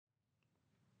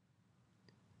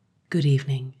Good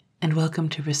evening, and welcome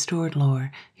to Restored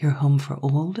Lore, your home for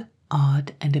old,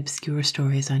 odd, and obscure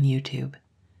stories on YouTube.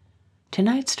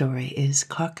 Tonight's story is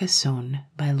Carcassonne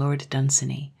by Lord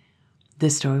Dunsany.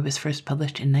 This story was first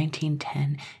published in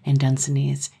 1910 in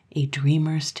Dunsany's A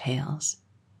Dreamer's Tales.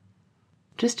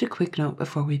 Just a quick note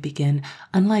before we begin,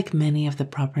 unlike many of the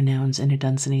proper nouns in a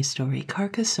Dunsany story,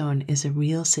 Carcassonne is a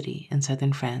real city in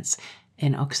southern France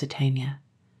in Occitania.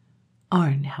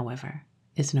 Arn, however,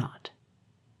 is not.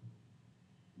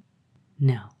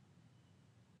 Now,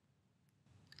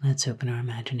 let's open our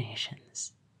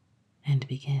imaginations and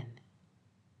begin.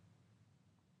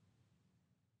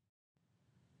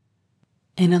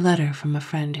 In a letter from a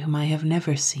friend whom I have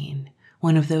never seen,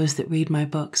 one of those that read my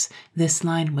books, this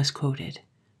line was quoted,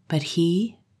 but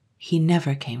he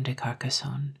never came to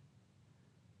Carcassonne.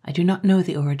 I do not know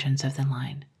the origins of the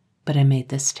line, but I made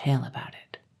this tale about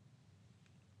it.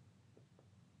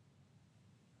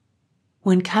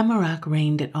 When Camarac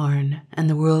reigned at Arn and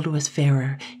the world was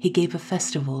fairer, he gave a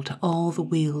festival to all the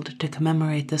Weald to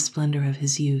commemorate the splendor of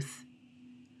his youth.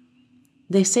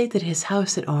 They say that his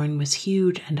house at Arn was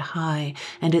huge and high,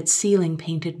 and its ceiling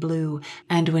painted blue,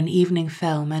 and when evening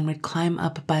fell, men would climb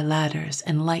up by ladders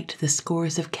and light the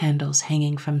scores of candles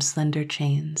hanging from slender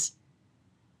chains.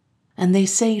 And they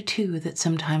say, too, that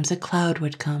sometimes a cloud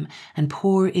would come and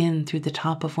pour in through the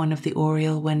top of one of the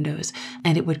oriel windows,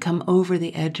 and it would come over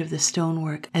the edge of the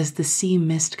stonework as the sea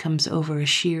mist comes over a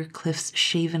sheer cliff's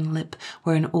shaven lip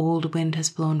where an old wind has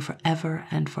blown forever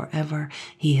and forever.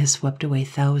 He has swept away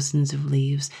thousands of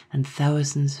leaves and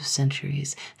thousands of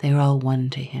centuries. They are all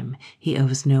one to him. He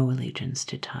owes no allegiance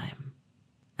to time.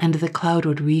 And the cloud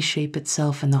would reshape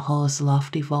itself in the hall's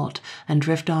lofty vault and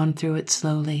drift on through it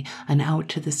slowly and out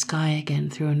to the sky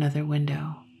again through another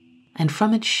window. And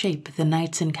from its shape the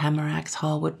knights in Camarac's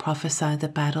hall would prophesy the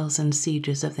battles and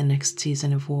sieges of the next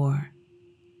season of war.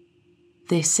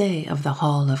 They say of the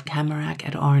hall of Camarac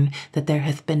at Arn that there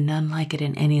hath been none like it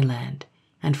in any land,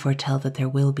 and foretell that there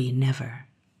will be never.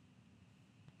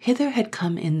 Hither had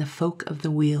come in the folk of the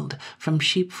Weald, from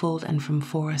sheepfold and from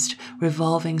forest,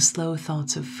 revolving slow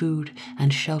thoughts of food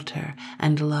and shelter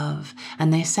and love,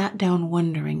 and they sat down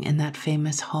wondering in that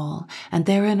famous hall, and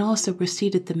therein also were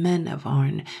seated the men of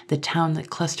Arn, the town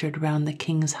that clustered round the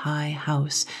king's high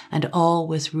house, and all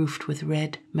was roofed with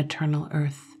red maternal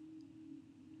earth.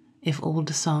 If old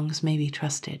songs may be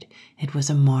trusted, it was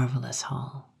a marvellous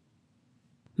hall.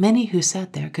 Many who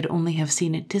sat there could only have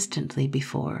seen it distantly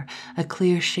before, a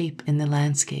clear shape in the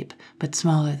landscape, but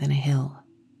smaller than a hill.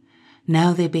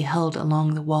 Now they beheld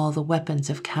along the wall the weapons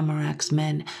of Camarac's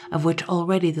men, of which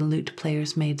already the lute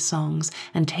players made songs,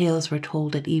 and tales were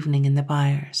told at evening in the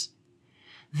byres.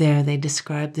 There they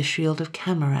described the shield of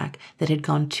Camarac that had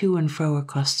gone to and fro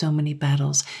across so many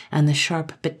battles, and the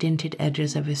sharp but dinted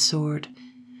edges of his sword.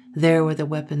 There were the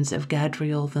weapons of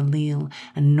Gadriel the Leal,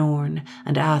 and Norn,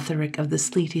 and Atheric of the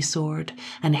Sleety Sword,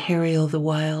 and Heriel the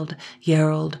Wild,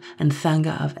 Yerald, and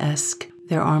Thanga of Esk.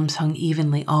 Their arms hung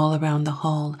evenly all around the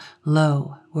hall,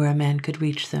 low where a man could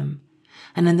reach them.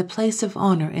 And in the place of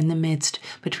honour in the midst,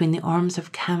 between the arms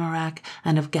of Camarac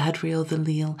and of Gadriel the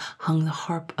Leal, hung the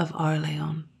harp of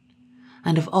Arleon.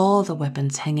 And of all the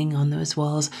weapons hanging on those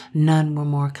walls, none were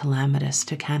more calamitous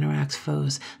to Camarac's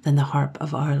foes than the harp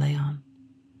of Arleon.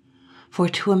 For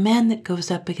to a man that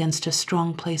goes up against a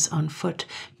strong place on foot,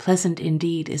 pleasant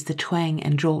indeed is the twang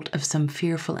and jolt of some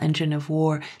fearful engine of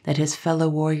war that his fellow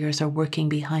warriors are working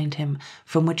behind him,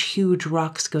 from which huge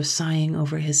rocks go sighing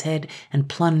over his head and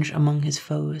plunge among his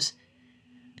foes.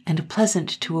 And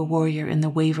pleasant to a warrior in the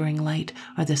wavering light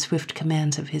are the swift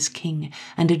commands of his king,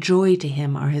 and a joy to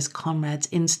him are his comrades'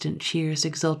 instant cheers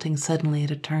exulting suddenly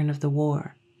at a turn of the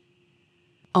war.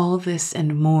 All this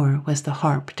and more was the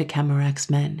harp to Camarac's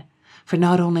men. For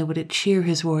not only would it cheer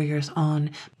his warriors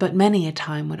on, but many a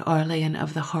time would Arleon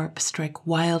of the harp strike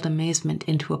wild amazement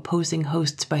into opposing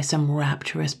hosts by some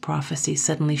rapturous prophecy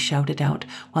suddenly shouted out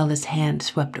while his hand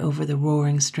swept over the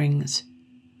roaring strings.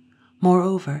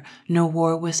 Moreover, no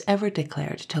war was ever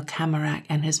declared till Camarac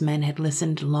and his men had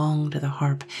listened long to the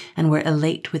harp and were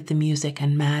elate with the music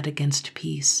and mad against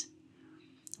peace.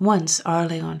 Once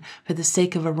Arleon, for the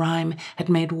sake of a rhyme, had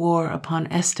made war upon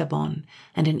Estabon,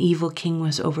 and an evil king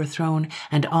was overthrown,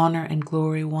 and honour and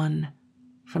glory won.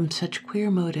 From such queer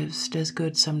motives does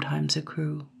good sometimes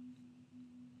accrue.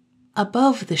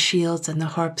 Above the shields and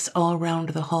the harps all round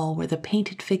the hall were the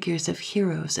painted figures of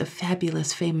heroes of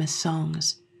fabulous famous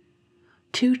songs.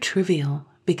 Too trivial,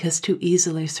 because too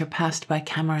easily surpassed by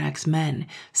Camarac's men,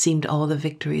 seemed all the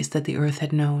victories that the earth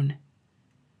had known.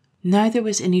 Neither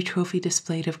was any trophy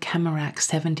displayed of Camarac's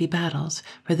 70 battles,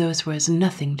 for those were as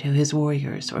nothing to his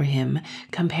warriors or him,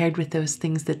 compared with those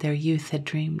things that their youth had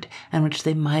dreamed, and which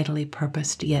they mightily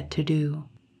purposed yet to do.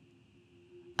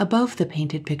 Above the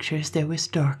painted pictures there was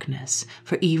darkness,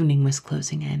 for evening was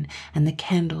closing in, and the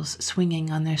candles swinging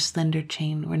on their slender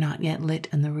chain were not yet lit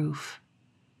on the roof.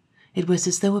 It was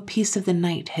as though a piece of the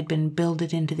night had been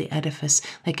builded into the edifice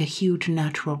like a huge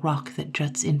natural rock that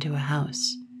juts into a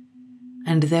house.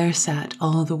 And there sat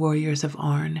all the warriors of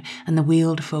Arn, and the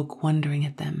wheeled folk wondering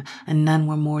at them, and none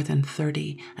were more than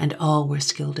 30, and all were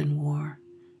skilled in war.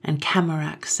 And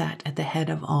Camarac sat at the head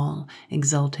of all,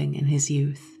 exulting in his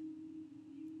youth.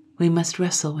 We must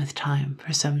wrestle with time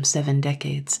for some 7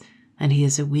 decades, and he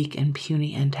is a weak and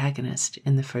puny antagonist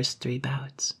in the first 3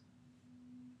 bouts.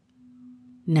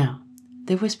 Now,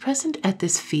 there was present at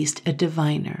this feast a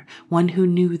diviner, one who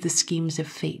knew the schemes of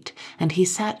fate, and he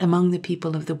sat among the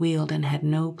people of the Weald and had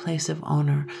no place of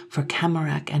honor, for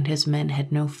Camarac and his men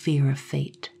had no fear of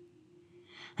fate.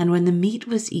 And when the meat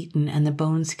was eaten and the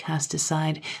bones cast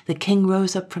aside, the king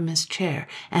rose up from his chair,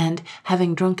 and,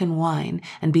 having drunken wine,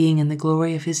 and being in the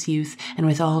glory of his youth, and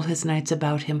with all his knights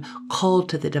about him, called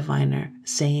to the diviner,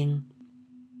 saying,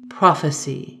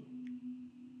 "Prophecy."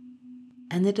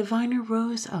 And the diviner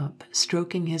rose up,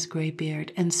 stroking his grey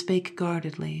beard, and spake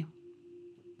guardedly.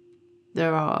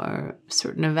 "There are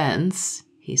certain events,"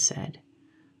 he said,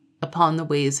 "upon the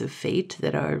ways of fate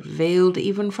that are veiled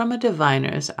even from a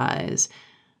diviner's eyes,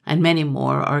 and many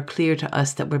more are clear to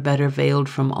us that were better veiled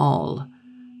from all.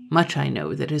 Much I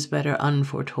know that is better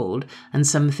unforetold, and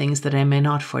some things that I may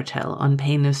not foretell on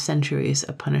pain of centuries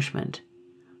of punishment.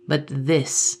 But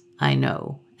this I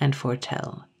know and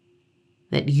foretell,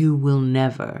 that you will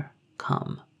never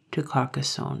come to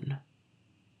Carcassonne."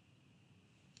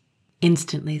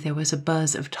 Instantly there was a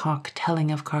buzz of talk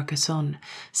telling of Carcassonne.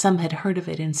 Some had heard of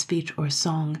it in speech or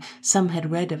song, some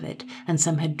had read of it, and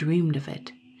some had dreamed of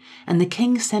it. And the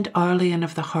king sent Arlian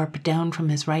of the harp down from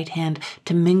his right hand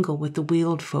to mingle with the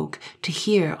Weald folk, to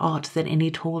hear aught that any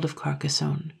told of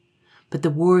Carcassonne. But the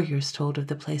warriors told of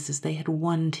the places they had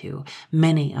won to,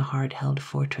 many a hard-held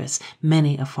fortress,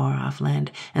 many a far-off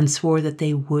land, and swore that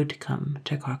they would come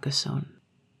to Carcassonne.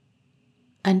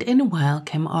 And in a while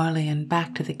came Arlian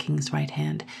back to the king's right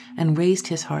hand, and raised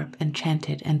his harp and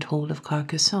chanted and told of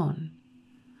Carcassonne.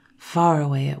 Far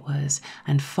away it was,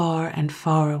 and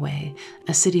far away,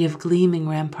 a city of gleaming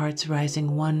ramparts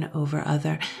rising one over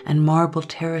other, and marble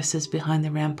terraces behind the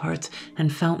ramparts,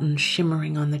 and fountains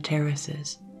shimmering on the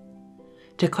terraces.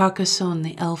 To Carcassonne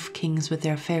the elf kings with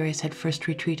their fairies had first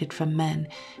retreated from men,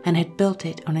 and had built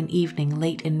it on an evening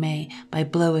late in May by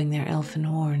blowing their elfin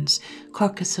horns.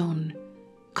 Carcassonne,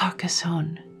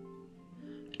 Carcassonne.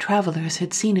 Travelers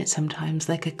had seen it sometimes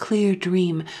like a clear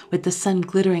dream, with the sun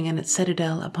glittering in its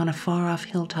citadel upon a far-off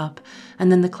hilltop,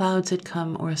 and then the clouds had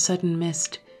come or a sudden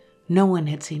mist. No one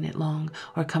had seen it long,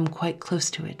 or come quite close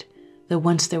to it, though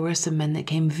once there were some men that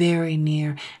came very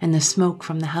near, and the smoke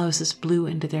from the houses blew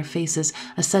into their faces,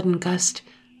 a sudden gust,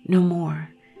 no more,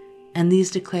 and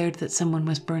these declared that someone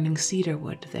was burning cedar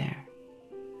wood there.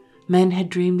 Men had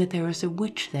dreamed that there was a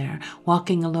witch there,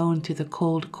 walking alone through the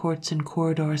cold courts and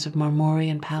corridors of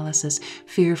Marmorian palaces,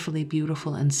 fearfully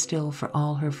beautiful and still for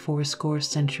all her 80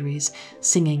 centuries,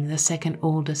 singing the second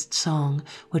oldest song,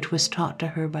 which was taught to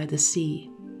her by the sea,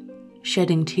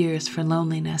 shedding tears for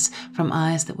loneliness from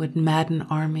eyes that would madden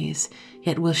armies,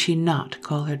 yet will she not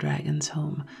call her dragons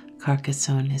home.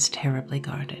 Carcassonne is terribly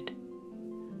guarded.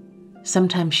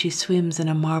 Sometimes she swims in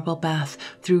a marble bath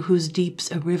through whose deeps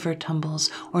a river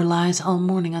tumbles, or lies all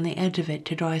morning on the edge of it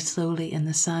to dry slowly in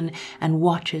the sun, and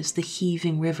watches the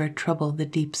heaving river trouble the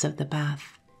deeps of the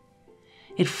bath.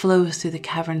 It flows through the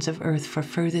caverns of earth for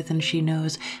further than she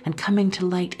knows, and coming to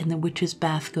light in the witch's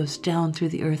bath goes down through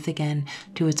the earth again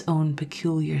to its own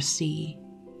peculiar sea.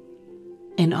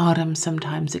 In autumn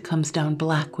sometimes it comes down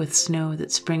black with snow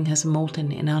that spring has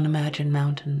molten in unimagined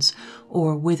mountains,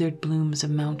 or withered blooms of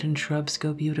mountain shrubs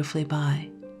go beautifully by.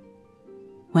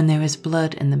 When there is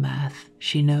blood in the bath,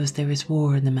 she knows there is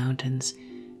war in the mountains,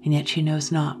 and yet she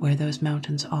knows not where those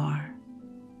mountains are.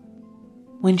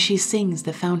 When she sings,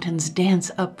 the fountains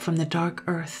dance up from the dark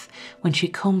earth. When she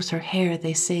combs her hair,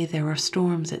 they say there are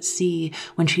storms at sea.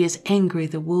 When she is angry,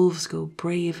 the wolves go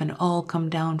brave and all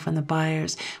come down from the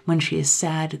byres. When she is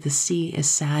sad, the sea is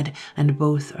sad, and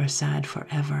both are sad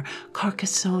forever.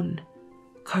 Carcassonne,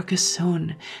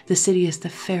 Carcassonne, the city is the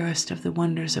fairest of the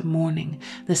wonders of morning.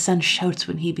 The sun shouts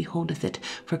when he beholdeth it,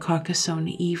 for Carcassonne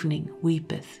evening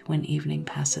weepeth when evening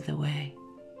passeth away.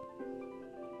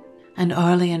 And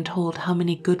Arlian told how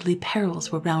many goodly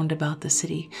perils were round about the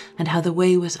city, and how the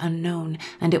way was unknown,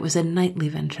 and it was a knightly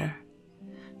venture.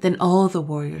 Then all the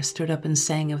warriors stood up and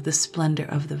sang of the splendor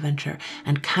of the venture,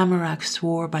 and Camarach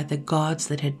swore by the gods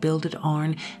that had builded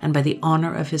Arn, and by the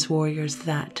honor of his warriors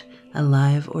that,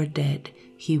 alive or dead,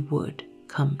 he would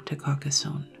come to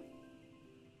Carcassonne.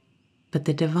 But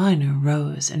the diviner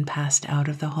rose and passed out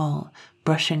of the hall,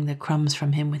 brushing the crumbs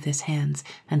from him with his hands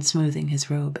and smoothing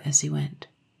his robe as he went.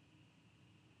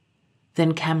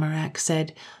 Then Camarach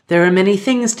said, "There are many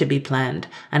things to be planned,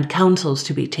 and counsels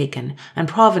to be taken, and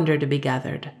provender to be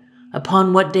gathered.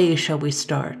 Upon what day shall we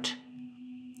start?"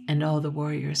 And all the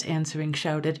warriors answering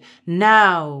shouted,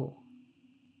 "Now!"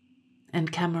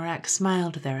 And Camarach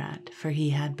smiled thereat, for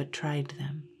he had but tried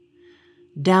them.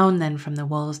 Down then from the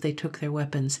walls they took their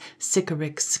weapons,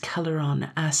 Sycorax,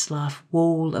 Caleron, Aslaf,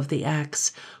 Woel of the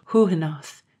axe,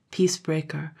 Huhenoth,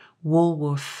 peacebreaker,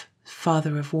 Wolwolf,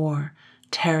 father of war,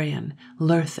 Tarion,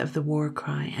 Lurth of the war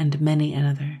cry, and many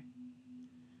another.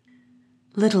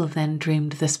 Little then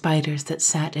dreamed the spiders that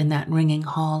sat in that ringing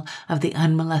hall of the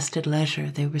unmolested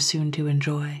leisure they were soon to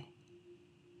enjoy.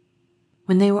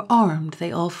 When they were armed,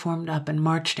 they all formed up and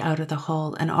marched out of the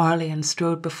hall, and Arlian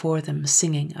strode before them,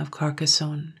 singing of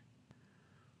Carcassonne.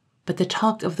 But the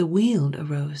talk of the Weald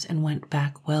arose and went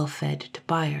back well-fed to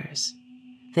buyers.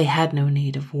 They had no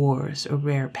need of wars or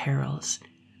rare perils.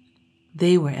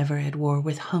 They were ever at war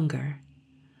with hunger.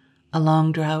 A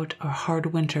long drought or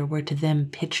hard winter were to them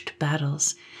pitched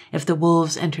battles. If the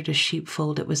wolves entered a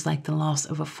sheepfold, it was like the loss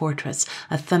of a fortress.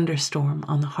 A thunderstorm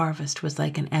on the harvest was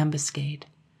like an ambuscade.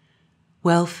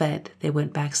 Well fed, they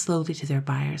went back slowly to their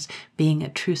buyers, being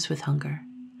at truce with hunger,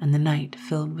 and the night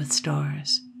filled with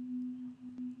stars.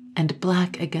 And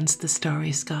black against the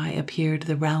starry sky appeared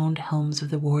the round helms of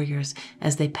the warriors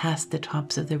as they passed the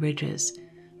tops of the ridges,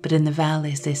 but in the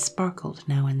valleys they sparkled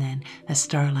now and then as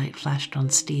starlight flashed on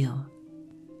steel.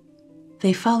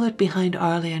 They followed behind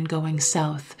Arlian going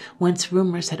south, whence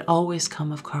rumors had always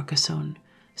come of Carcassonne,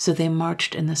 so they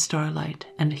marched in the starlight,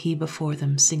 and he before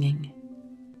them singing.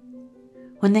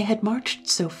 When they had marched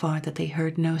so far that they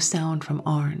heard no sound from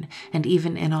Arn, and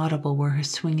even inaudible were her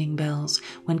swinging bells,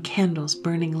 when candles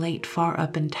burning late far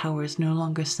up in towers no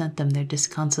longer sent them their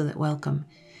disconsolate welcome,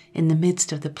 in the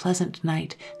midst of the pleasant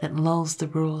night that lulls the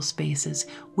rural spaces,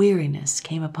 weariness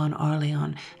came upon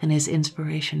Arlian, and his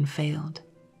inspiration failed.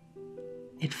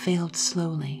 It failed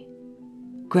slowly.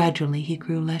 Gradually he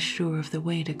grew less sure of the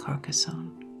way to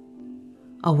Carcassonne.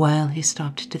 A while he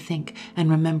stopped to think, and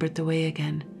remembered the way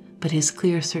again, but his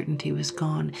clear certainty was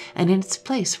gone, and in its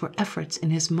place were efforts in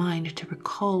his mind to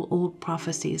recall old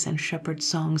prophecies and shepherd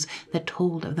songs that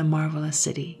told of the marvelous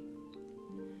city.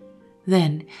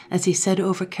 Then, as he said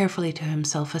over carefully to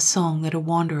himself a song that a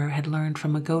wanderer had learned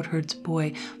from a goatherd's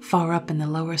boy far up in the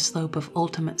lower slope of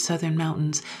ultimate southern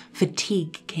mountains,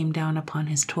 fatigue came down upon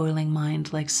his toiling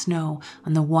mind like snow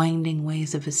on the winding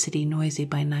ways of a city noisy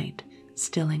by night,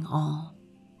 stilling all.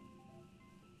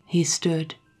 He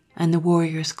stood, and the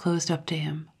warriors closed up to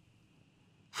him.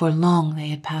 For long they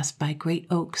had passed by great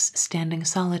oaks standing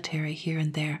solitary here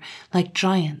and there, like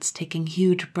giants taking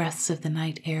huge breaths of the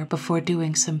night air before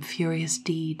doing some furious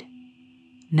deed.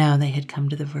 Now they had come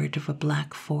to the verge of a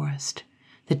black forest.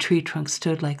 The tree trunks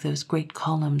stood like those great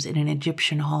columns in an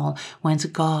Egyptian hall, whence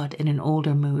God in an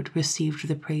older mood received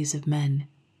the praise of men.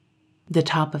 The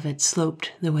top of it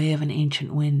sloped the way of an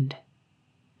ancient wind.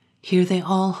 Here they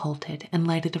all halted and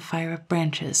lighted a fire of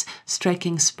branches,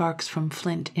 striking sparks from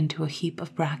flint into a heap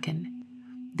of bracken.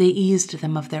 They eased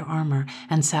them of their armor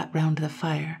and sat round the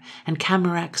fire, and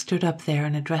Camarach stood up there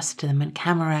and addressed them, and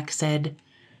Camarach said,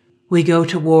 "We go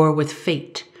to war with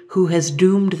fate, who has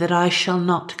doomed that I shall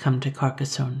not come to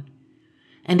Carcassonne.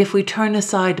 And if we turn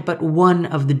aside but one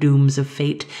of the dooms of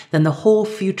fate, then the whole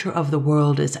future of the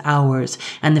world is ours,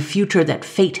 and the future that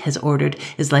fate has ordered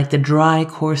is like the dry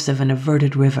course of an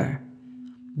averted river.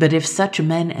 But if such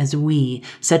men as we,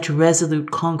 such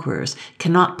resolute conquerors,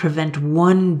 cannot prevent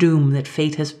one doom that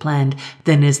fate has planned,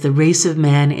 then is the race of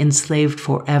man enslaved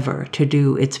forever to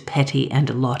do its petty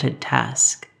and allotted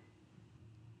task."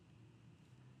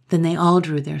 Then they all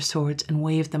drew their swords and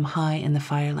waved them high in the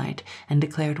firelight and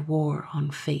declared war on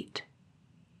fate.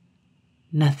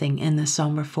 Nothing in the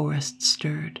somber forest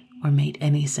stirred or made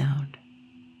any sound.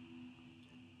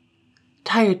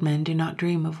 Tired men do not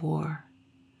dream of war.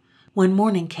 When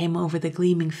morning came over the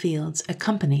gleaming fields, a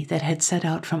company that had set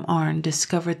out from Arn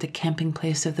discovered the camping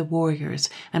place of the warriors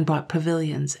and brought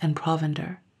pavilions and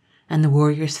provender. And the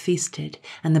warriors feasted,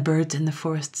 and the birds in the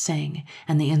forest sang,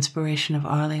 and the inspiration of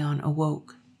Arlian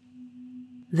awoke.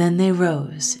 Then they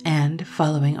rose and,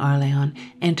 following Arleon,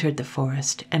 entered the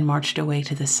forest and marched away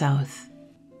to the south.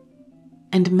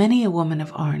 And many a woman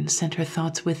of Arn sent her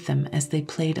thoughts with them as they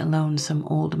played alone some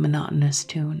old monotonous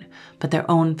tune, but their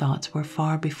own thoughts were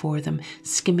far before them,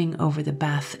 skimming over the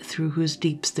bath through whose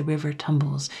deeps the river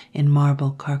tumbles in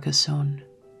marble Carcassonne.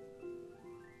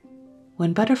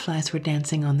 When butterflies were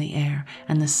dancing on the air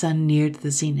and the sun neared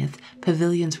the zenith,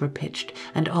 pavilions were pitched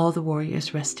and all the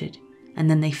warriors rested. And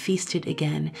then they feasted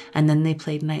again, and then they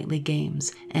played nightly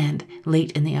games, and,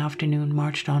 late in the afternoon,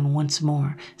 marched on once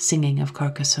more, singing of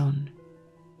Carcassonne.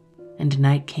 And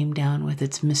night came down with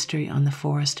its mystery on the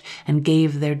forest, and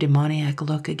gave their demoniac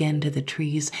look again to the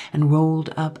trees, and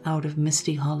rolled up out of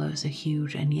misty hollows a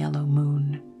huge and yellow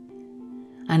moon.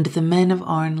 And the men of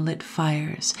Arn lit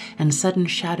fires, and sudden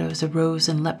shadows arose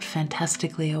and leapt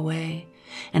fantastically away.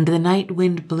 And the night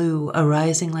wind blew,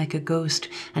 arising like a ghost,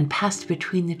 and passed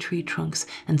between the tree trunks,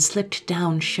 and slipped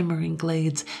down shimmering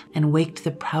glades, and waked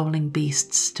the prowling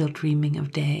beasts still dreaming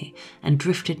of day, and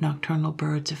drifted nocturnal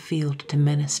birds afield to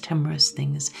menace timorous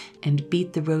things, and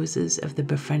beat the roses of the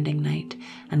befriending night,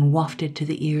 and wafted to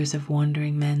the ears of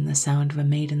wandering men the sound of a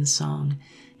maiden's song,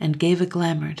 and gave a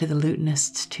glamour to the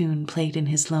lutanist's tune played in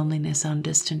his loneliness on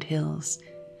distant hills.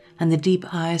 And the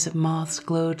deep eyes of moths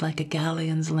glowed like a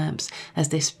galleon's lamps as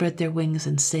they spread their wings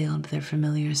and sailed their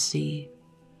familiar sea.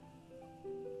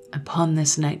 Upon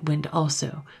this night wind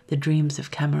also the dreams of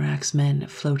Camarac's men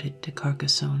floated to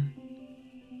Carcassonne.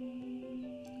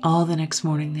 All the next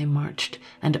morning they marched,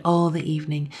 and all the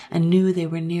evening, and knew they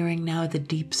were nearing now the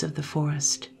deeps of the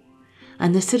forest.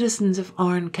 And the citizens of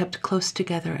Arn kept close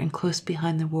together and close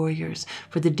behind the warriors,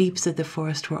 for the deeps of the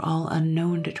forest were all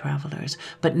unknown to travelers,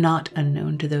 but not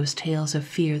unknown to those tales of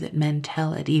fear that men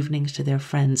tell at evenings to their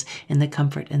friends in the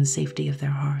comfort and safety of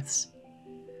their hearths.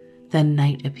 Then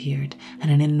night appeared, and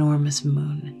an enormous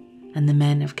moon, and the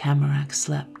men of Camarac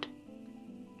slept.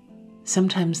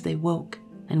 Sometimes they woke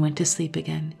and went to sleep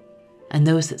again, and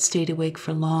those that stayed awake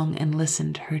for long and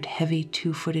listened heard heavy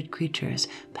two-footed creatures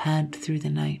pad through the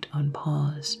night on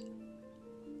paws.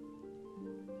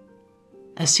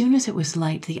 As soon as it was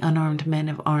light, the unarmed men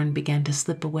of Arn began to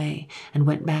slip away and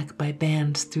went back by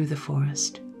bands through the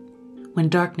forest. When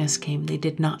darkness came, they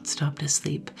did not stop to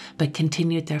sleep, but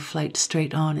continued their flight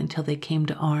straight on until they came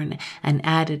to Arn, and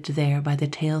added there by the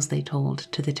tales they told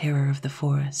to the terror of the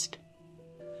forest.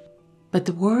 But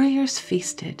the warriors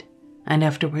feasted, and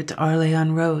afterwards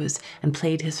Arleon rose and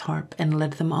played his harp and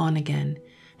led them on again,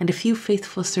 and a few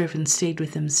faithful servants stayed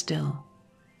with them still.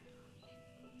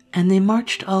 And they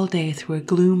marched all day through a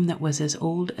gloom that was as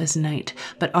old as night,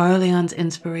 but Arleon's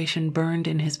inspiration burned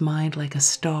in his mind like a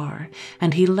star,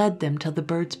 and he led them till the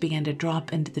birds began to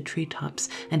drop into the treetops,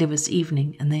 and it was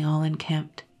evening, and they all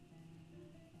encamped.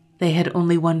 They had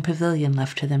only one pavilion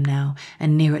left to them now,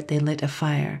 and near it they lit a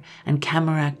fire, and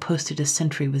Camarac posted a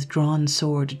sentry with drawn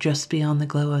sword just beyond the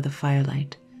glow of the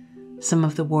firelight. Some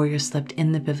of the warriors slept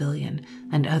in the pavilion,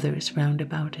 and others round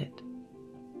about it.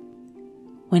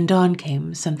 When dawn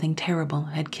came, something terrible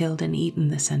had killed and eaten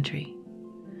the sentry.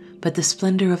 But the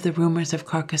splendor of the rumors of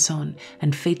Carcassonne,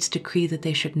 and fate's decree that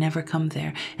they should never come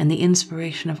there, and the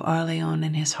inspiration of Arleon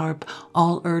and his harp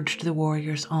all urged the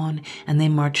warriors on, and they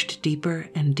marched deeper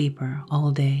and deeper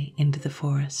all day into the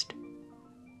forest.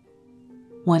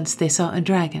 Once they saw a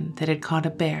dragon that had caught a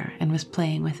bear and was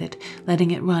playing with it, letting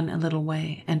it run a little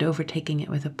way and overtaking it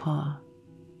with a paw.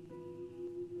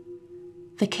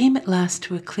 They came at last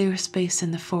to a clear space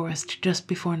in the forest just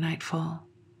before nightfall.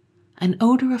 An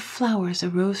odor of flowers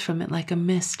arose from it like a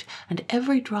mist, and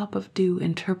every drop of dew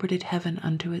interpreted heaven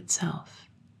unto itself.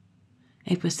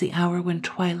 It was the hour when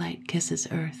twilight kisses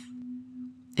earth.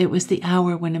 It was the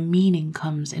hour when a meaning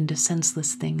comes into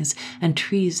senseless things, and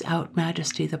trees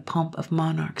out-majesty the pomp of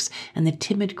monarchs, and the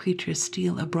timid creatures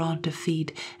steal abroad to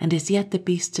feed, and as yet the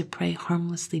beasts of prey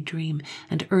harmlessly dream,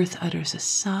 and earth utters a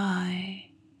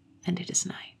sigh, and it is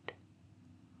night.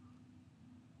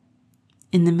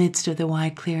 In the midst of the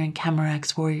wide clearing,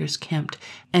 Camarac's warriors camped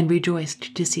and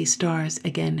rejoiced to see stars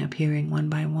again appearing one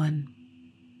by one.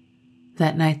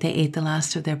 That night they ate the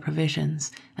last of their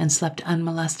provisions and slept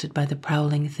unmolested by the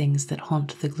prowling things that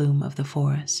haunt the gloom of the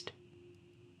forest.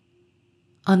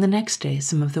 On the next day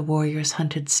some of the warriors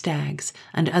hunted stags,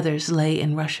 and others lay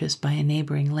in rushes by a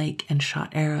neighboring lake and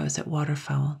shot arrows at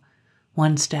waterfowl.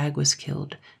 One stag was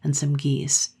killed, and some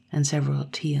geese, and several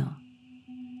teal.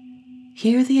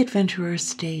 Here the adventurers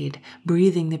stayed,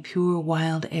 breathing the pure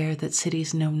wild air that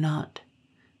cities know not.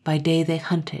 By day they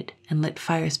hunted and lit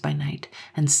fires by night,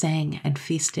 and sang and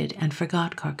feasted and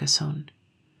forgot Carcassonne.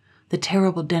 The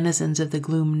terrible denizens of the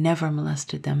gloom never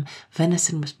molested them.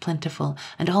 Venison was plentiful,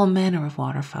 and all manner of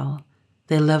waterfowl.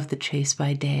 They loved the chase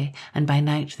by day, and by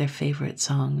night their favorite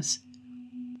songs.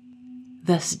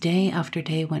 Thus day after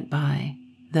day went by,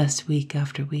 thus week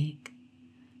after week.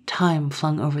 Time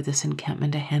flung over this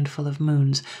encampment a handful of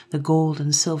moons, the gold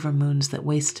and silver moons that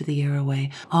wasted the year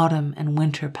away. Autumn and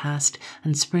winter passed,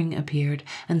 and spring appeared,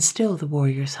 and still the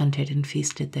warriors hunted and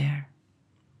feasted there.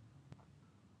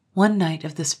 One night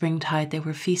of the springtide they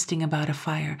were feasting about a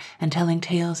fire and telling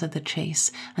tales of the chase,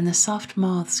 and the soft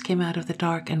moths came out of the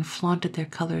dark and flaunted their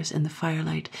colors in the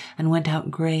firelight and went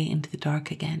out gray into the dark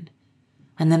again.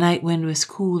 And the night wind was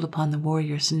cool upon the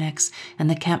warriors' necks, and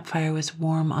the campfire was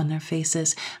warm on their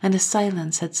faces, and a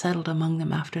silence had settled among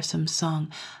them after some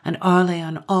song, and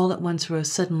Arleon all at once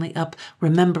rose suddenly up,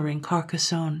 remembering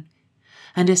Carcassonne.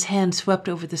 And his hand swept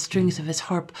over the strings of his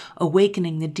harp,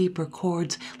 awakening the deeper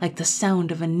chords, like the sound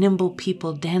of a nimble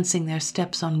people dancing their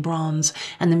steps on bronze,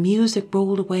 and the music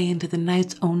rolled away into the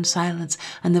night's own silence,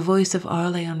 and the voice of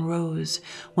Arleon rose.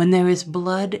 When there is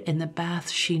blood in the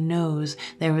bath she knows,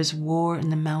 there is war in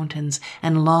the mountains,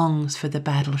 and longs for the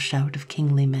battle shout of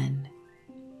kingly men.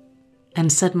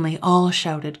 And suddenly all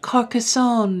shouted,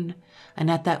 Carcassonne! And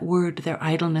at that word their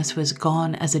idleness was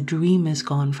gone as a dream is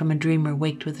gone from a dreamer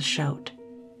waked with a shout.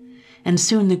 And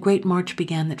soon the great march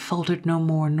began that faltered no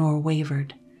more nor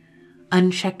wavered.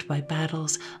 Unchecked by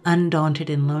battles, undaunted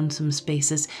in lonesome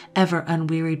spaces, ever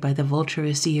unwearied by the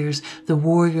vulturous years, the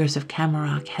warriors of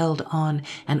Camarach held on,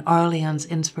 and Arleon's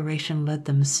inspiration led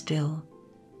them still.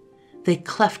 They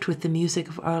cleft with the music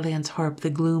of Arleon's harp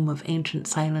the gloom of ancient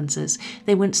silences.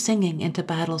 They went singing into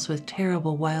battles with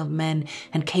terrible wild men,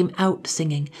 and came out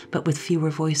singing, but with fewer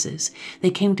voices.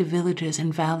 They came to villages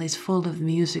and valleys full of the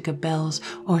music of bells,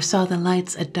 or saw the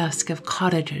lights at dusk of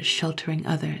cottages sheltering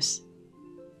others.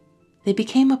 They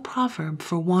became a proverb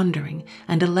for wandering,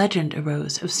 and a legend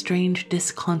arose of strange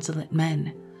disconsolate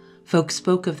men. Folk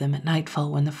spoke of them at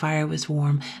nightfall when the fire was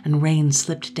warm and rain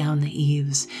slipped down the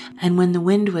eaves, and when the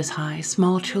wind was high,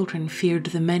 small children feared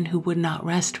the men who would not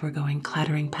rest were going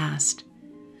clattering past.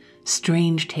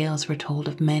 Strange tales were told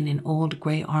of men in old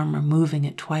gray armor moving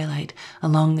at twilight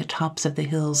along the tops of the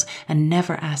hills and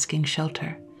never asking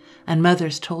shelter, and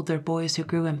mothers told their boys who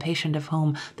grew impatient of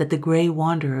home that the gray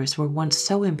wanderers were once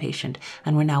so impatient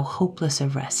and were now hopeless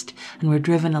of rest, and were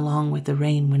driven along with the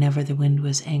rain whenever the wind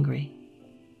was angry.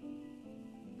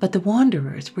 But the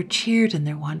wanderers were cheered in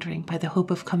their wandering by the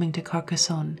hope of coming to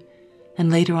Carcassonne,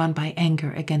 and later on by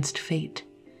anger against fate,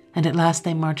 and at last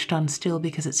they marched on still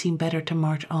because it seemed better to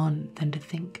march on than to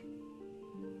think.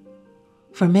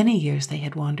 For many years they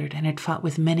had wandered and had fought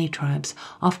with many tribes.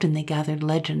 Often they gathered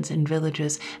legends in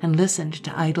villages and listened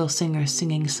to idle singers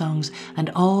singing songs,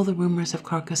 and all the rumors of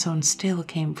Carcassonne still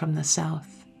came from the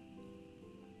south.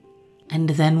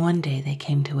 And then one day they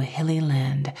came to a hilly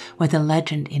land with a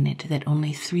legend in it that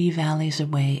only 3 valleys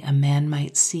away a man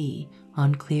might see,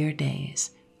 on clear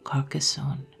days,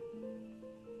 Carcassonne.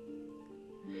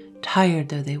 Tired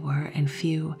though they were and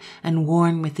few, and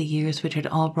worn with the years which had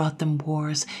all brought them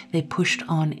wars, they pushed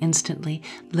on instantly,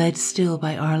 led still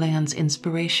by Arleon's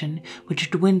inspiration,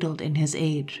 which dwindled in his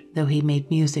age, though he made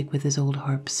music with his old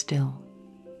harp still.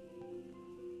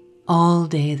 All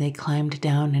day they climbed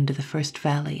down into the first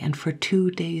valley, and for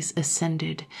 2 days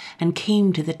ascended, and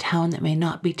came to the town that may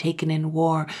not be taken in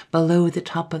war, below the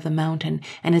top of the mountain,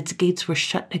 and its gates were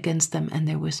shut against them, and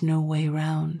there was no way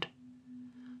round.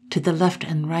 To the left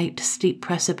and right steep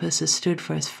precipices stood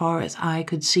for as far as eye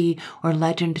could see or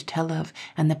legend tell of,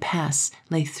 and the pass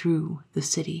lay through the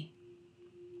city.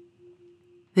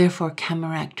 Therefore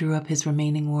Camarach drew up his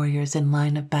remaining warriors in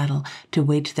line of battle to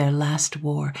wage their last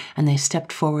war, and they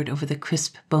stepped forward over the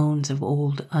crisp bones of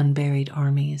old unburied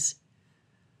armies.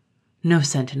 No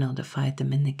sentinel defied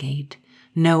them in the gate.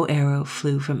 No arrow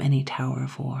flew from any tower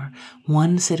of war.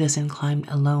 One citizen climbed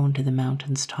alone to the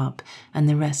mountain's top, and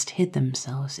the rest hid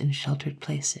themselves in sheltered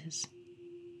places.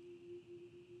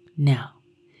 Now,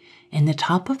 in the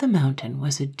top of the mountain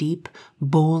was a deep,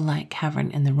 bowl-like cavern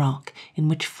in the rock in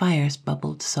which fires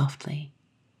bubbled softly.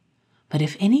 But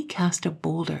if any cast a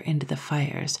boulder into the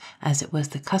fires, as it was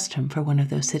the custom for one of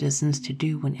those citizens to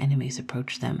do when enemies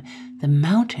approached them, the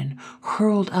mountain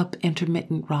hurled up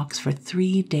intermittent rocks for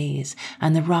 3 days,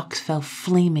 and the rocks fell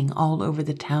flaming all over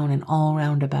the town and all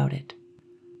round about it.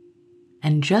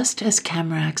 And just as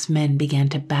Camarach's men began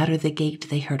to batter the gate,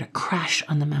 they heard a crash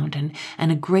on the mountain,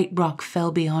 and a great rock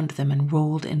fell beyond them and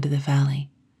rolled into the valley.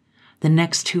 The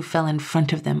next 2 fell in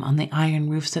front of them on the iron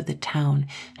roofs of the town,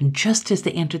 and just as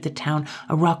they entered the town,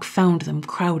 a rock found them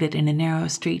crowded in a narrow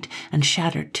street and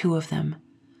shattered 2 of them.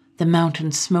 The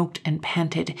mountain smoked and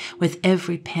panted. With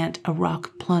every pant, a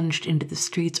rock plunged into the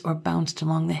streets or bounced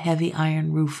along the heavy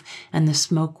iron roof, and the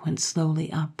smoke went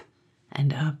slowly up,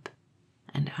 and up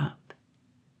and up.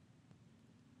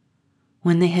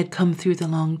 When they had come through the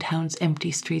long town's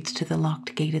empty streets to the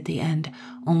locked gate at the end,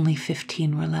 only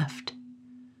 15 were left.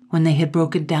 When they had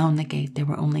broken down the gate, there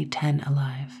were only 10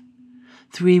 alive.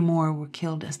 3 more were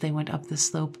killed as they went up the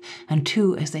slope, and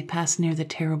 2 as they passed near the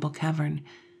terrible cavern.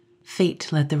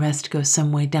 Fate let the rest go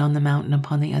some way down the mountain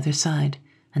upon the other side,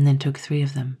 and then took 3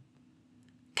 of them.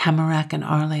 Camarac and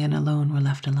Arlaen alone were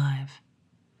left alive.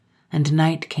 And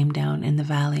night came down in the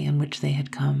valley in which they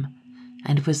had come,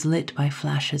 and was lit by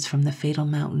flashes from the fatal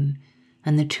mountain,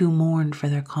 and the 2 mourned for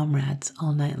their comrades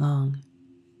all night long.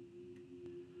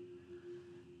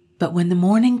 But when the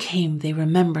morning came, they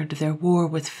remembered their war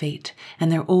with fate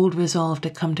and their old resolve to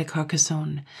come to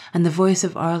Carcassonne, and the voice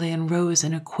of Arlaen rose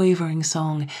in a quavering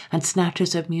song and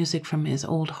snatches of music from his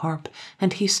old harp,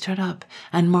 and he stood up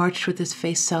and marched with his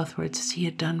face southwards as he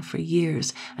had done for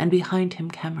years, and behind him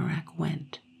Camarac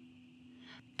went.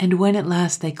 And when at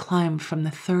last they climbed from the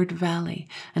 3rd valley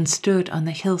and stood on the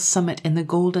hill summit in the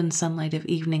golden sunlight of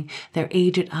evening, their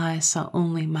aged eyes saw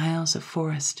only miles of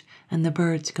forest and the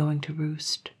birds going to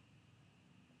roost.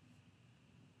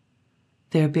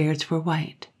 Their beards were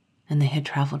white, and they had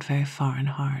traveled very far and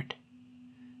hard.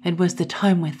 It was the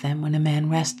time with them when a man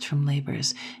rests from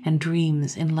labors and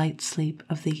dreams in light sleep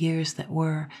of the years that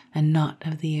were and not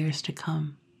of the years to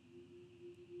come.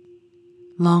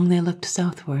 Long they looked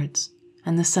southwards,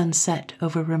 and the sun set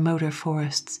over remoter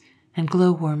forests, and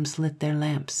glowworms lit their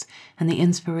lamps, and the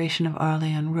inspiration of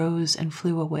Arlaen rose and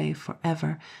flew away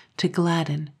forever to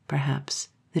gladden, perhaps,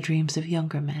 the dreams of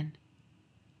younger men.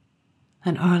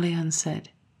 And Arlaen said,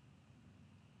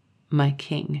 "My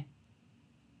king,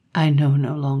 I know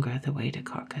no longer the way to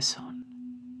Carcassonne."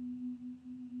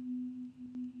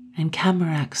 And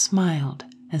Camarac smiled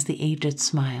as the aged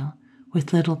smile,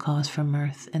 with little cause for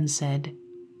mirth, and said,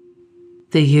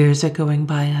 "The years are going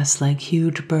by us like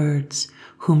huge birds,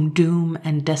 whom doom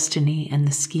and destiny and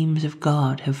the schemes of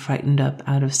God have frightened up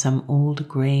out of some old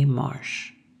grey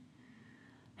marsh.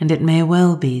 And it may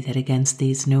well be that against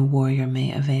these no warrior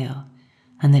may avail,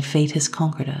 and that fate has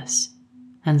conquered us,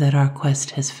 and that our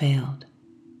quest has failed."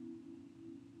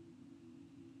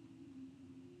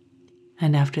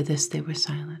 And after this they were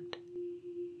silent.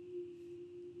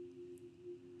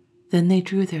 Then they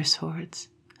drew their swords,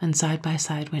 and side by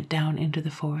side went down into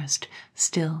the forest,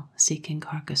 still seeking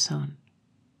Carcassonne.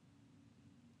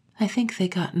 I think they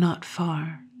got not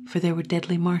far, for there were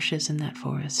deadly marshes in that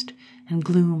forest, and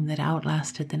gloom that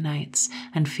outlasted the nights,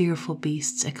 and fearful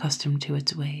beasts accustomed to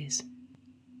its ways.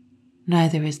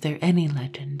 Neither is there any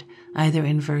legend, either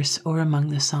in verse or among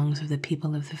the songs of the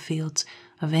people of the fields,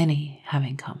 of any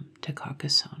having come to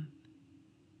Carcassonne.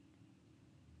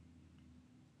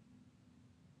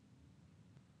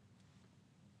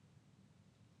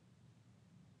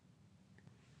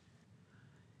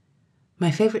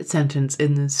 My favorite sentence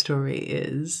in this story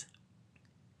is,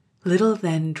 "Little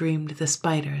then dreamed the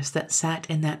spiders that sat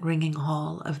in that ringing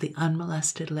hall of the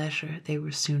unmolested leisure they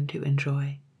were soon to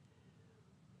enjoy."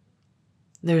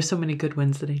 There are so many good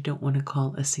ones that I don't want to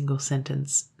call a single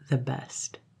sentence the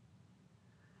best.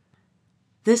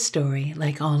 This story,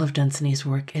 like all of Dunsany's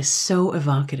work, is so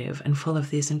evocative and full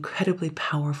of these incredibly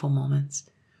powerful moments.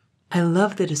 I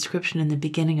love the description in the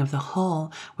beginning of the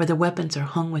hall, where the weapons are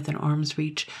hung within arm's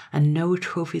reach, and no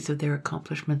trophies of their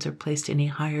accomplishments are placed any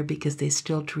higher because they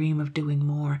still dream of doing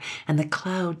more, and the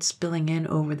clouds spilling in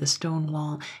over the stone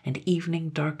wall, and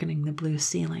evening darkening the blue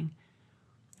ceiling.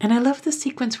 And I love the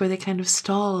sequence where they kind of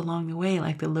stall along the way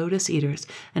like the lotus eaters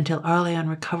until Arlaen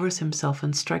recovers himself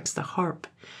and strikes the harp.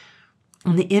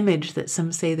 And the image that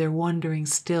some say they're wandering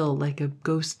still like a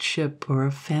ghost ship or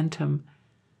a phantom.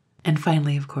 And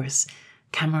finally, of course,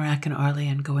 Camarac and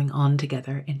Arlaen going on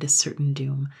together into certain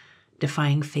doom,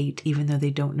 defying fate even though they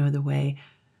don't know the way.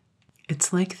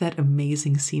 It's like that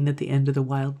amazing scene at the end of The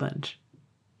Wild Bunch.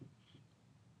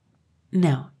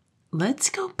 Now, let's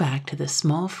go back to the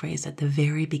small phrase at the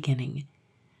very beginning.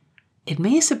 It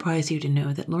may surprise you to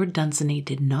know that Lord Dunsany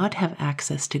did not have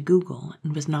access to Google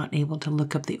and was not able to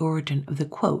look up the origin of the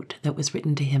quote that was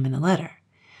written to him in a letter.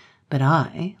 But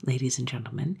I, ladies and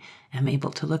gentlemen, am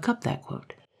able to look up that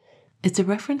quote. It's a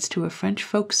reference to a French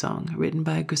folk song written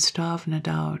by Gustave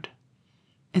Nadaud.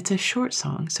 It's a short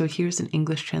song, so here's an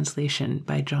English translation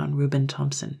by John Reuben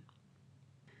Thompson.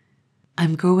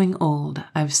 "I'm growing old,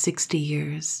 I've 60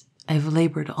 years. I've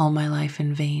labored all my life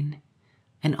in vain.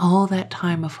 And all that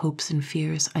time of hopes and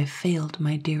fears I've failed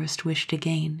my dearest wish to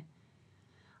gain.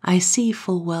 I see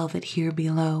full well that here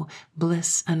below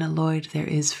bliss unalloyed there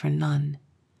is for none.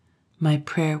 My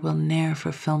prayer will ne'er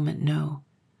fulfillment know.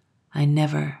 I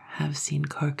never have seen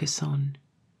Carcassonne.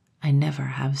 I never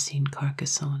have seen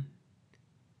Carcassonne."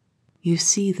 You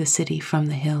see the city from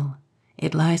the hill.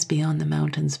 It lies beyond the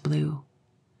mountains blue.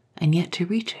 And yet to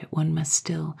reach it one must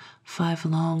still 5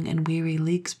 long and weary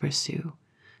leagues pursue,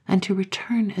 and to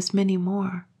return as many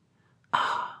more.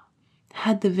 Ah,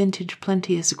 had the vintage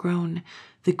plenteous grown,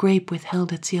 the grape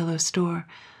withheld its yellow store,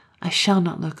 I shall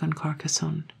not look on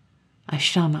Carcassonne. I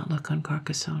shall not look on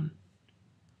Carcassonne.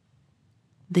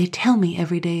 They tell me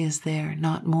every day is there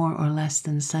not more or less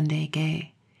than Sunday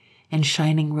gay. In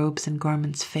shining robes and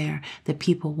garments fair, the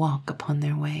people walk upon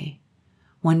their way.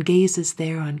 One gazes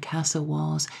there on castle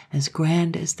walls as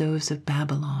grand as those of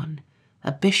Babylon,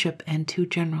 a bishop and 2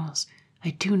 generals. I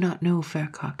do not know fair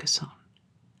Carcassonne.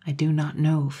 I do not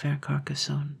know fair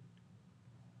Carcassonne.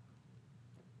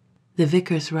 The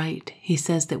vicar's right. He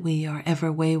says that we are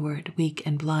ever wayward, weak,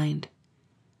 and blind.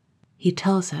 He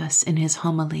tells us in his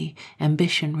homily,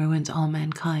 ambition ruins all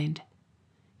mankind.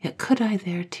 Yet could I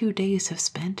there 2 days have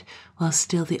spent, while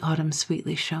still the autumn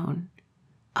sweetly shone?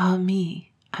 Ah me!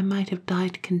 I might have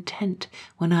died content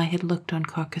when I had looked on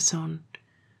Carcassonne,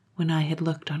 when I had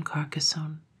looked on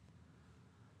Carcassonne.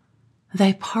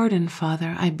 Thy pardon,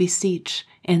 Father, I beseech,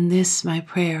 in this my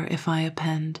prayer if I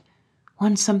append.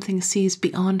 One something sees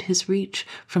beyond his reach,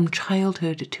 from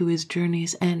childhood to his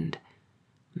journey's end.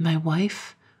 My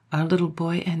wife, our little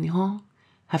boy Aignan,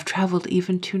 have travelled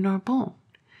even to Narbonne.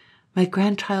 My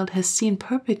grandchild has seen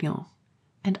Perpignan,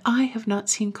 and I have not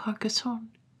seen Carcassonne.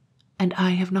 And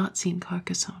I have not seen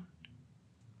Carcassonne.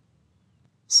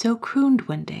 So crooned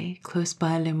one day, close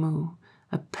by Limoux,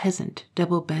 a peasant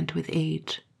double bent with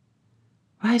age.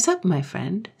 Rise up, my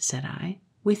friend, said I.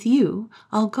 With you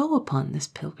I'll go upon this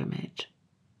pilgrimage.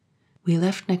 We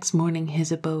left next morning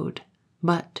his abode,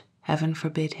 but, heaven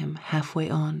forbid him, halfway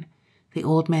on, the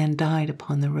old man died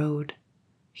upon the road.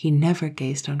 He never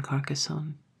gazed on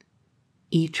Carcassonne.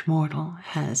 Each mortal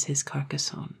has his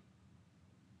Carcassonne.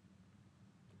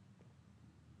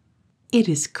 It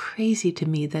is crazy to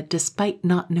me that despite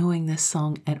not knowing this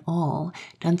song at all,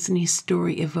 Dunsany's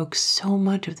story evokes so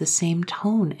much of the same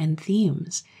tone and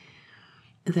themes.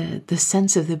 The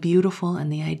sense of the beautiful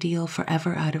and the ideal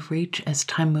forever out of reach as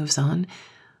time moves on.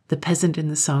 The peasant in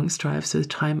the song strives with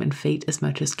time and fate as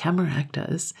much as Camarac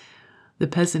does. The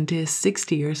peasant is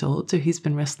 60 years old, so he's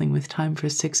been wrestling with time for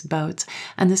 6 bouts.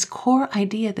 And this core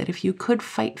idea that if you could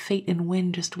fight fate and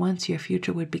win just once, your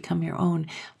future would become your own.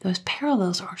 Those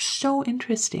parallels are so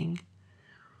interesting.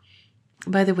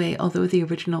 By the way, although the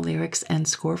original lyrics and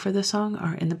score for the song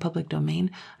are in the public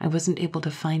domain, I wasn't able to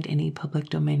find any public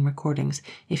domain recordings.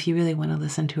 If you really want to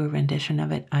listen to a rendition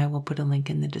of it, I will put a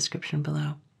link in the description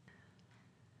below.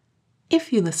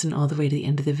 If you listen all the way to the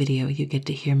end of the video, you get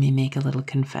to hear me make a little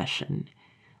confession.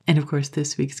 And of course,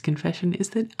 this week's confession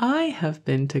is that I have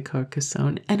been to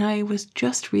Carcassonne, and I was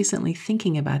just recently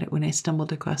thinking about it when I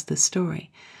stumbled across this story.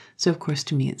 So of course,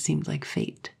 to me, it seemed like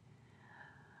fate.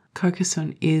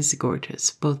 Carcassonne is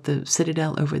gorgeous, both the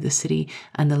citadel over the city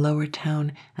and the lower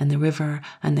town and the river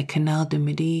and the Canal du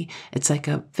Midi. It's like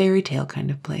a fairy tale kind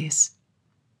of place.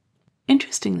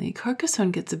 Interestingly,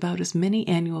 Carcassonne gets about as many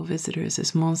annual visitors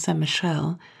as Mont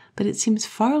Saint-Michel, but it seems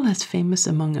far less famous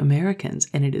among Americans,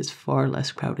 and it is far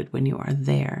less crowded when you are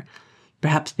there.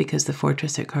 Perhaps because the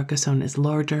fortress at Carcassonne is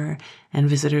larger, and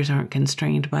visitors aren't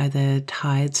constrained by the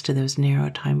tides to those narrow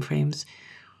time frames.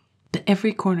 But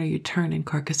every corner you turn in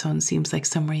Carcassonne seems like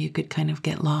somewhere you could kind of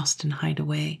get lost and hide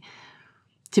away.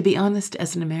 To be honest,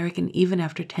 as an American, even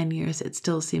after 10 years, it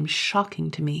still seems shocking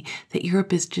to me that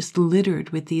Europe is just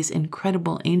littered with these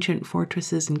incredible ancient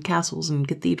fortresses and castles and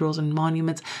cathedrals and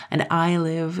monuments, and I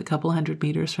live a couple 100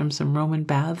 meters from some Roman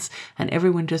baths, and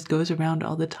everyone just goes around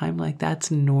all the time like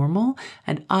that's normal,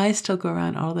 and I still go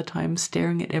around all the time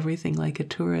staring at everything like a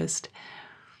tourist.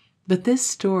 But this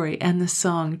story and the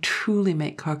song truly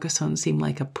make Carcassonne seem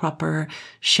like a proper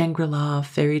Shangri-La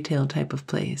fairy tale type of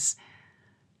place.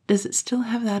 Does it still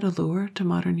have that allure to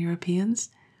modern Europeans?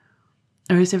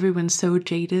 Or is everyone so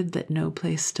jaded that no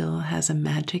place still has a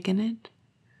magic in it?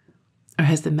 Or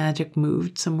has the magic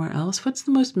moved somewhere else? What's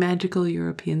the most magical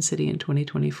European city in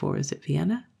 2024? Is it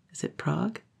Vienna? Is it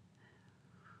Prague?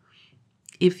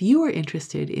 If you are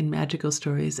interested in magical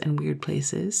stories and weird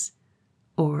places,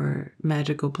 or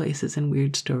magical places and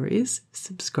weird stories,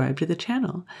 subscribe to the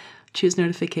channel. Choose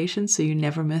notifications so you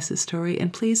never miss a story.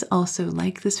 And please also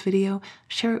like this video,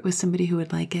 share it with somebody who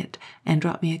would like it, and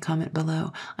drop me a comment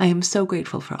below. I am so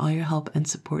grateful for all your help and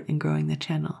support in growing the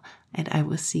channel, and I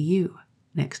will see you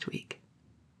next week.